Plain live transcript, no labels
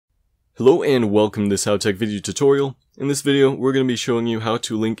Hello and welcome to this Howtech video tutorial. In this video, we're going to be showing you how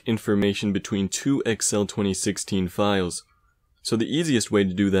to link information between two Excel 2016 files. So the easiest way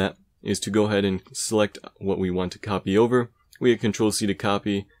to do that is to go ahead and select what we want to copy over. We hit Ctrl+C to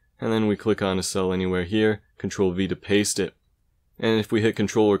copy, and then we click on a cell anywhere here, Ctrl+V to paste it. And if we hit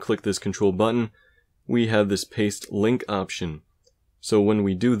Ctrl or click this Control button, we have this paste link option. So when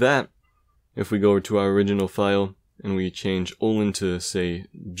we do that, if we go over to our original file, and we change Olin to, say,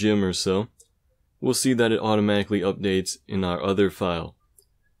 Jim or so, we'll see that it automatically updates in our other file.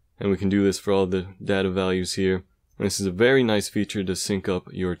 And we can do this for all the data values here. And this is a very nice feature to sync up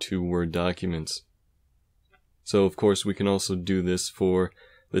your two Word documents. So of course we can also do this for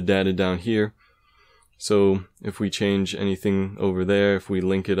the data down here. So if we change anything over there, if we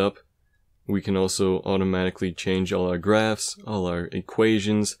link it up, we can also automatically change all our graphs, all our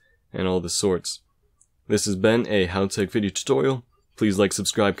equations, and all the sorts. This has been a Howtech video tutorial. Please like,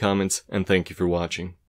 subscribe, comments, and thank you for watching.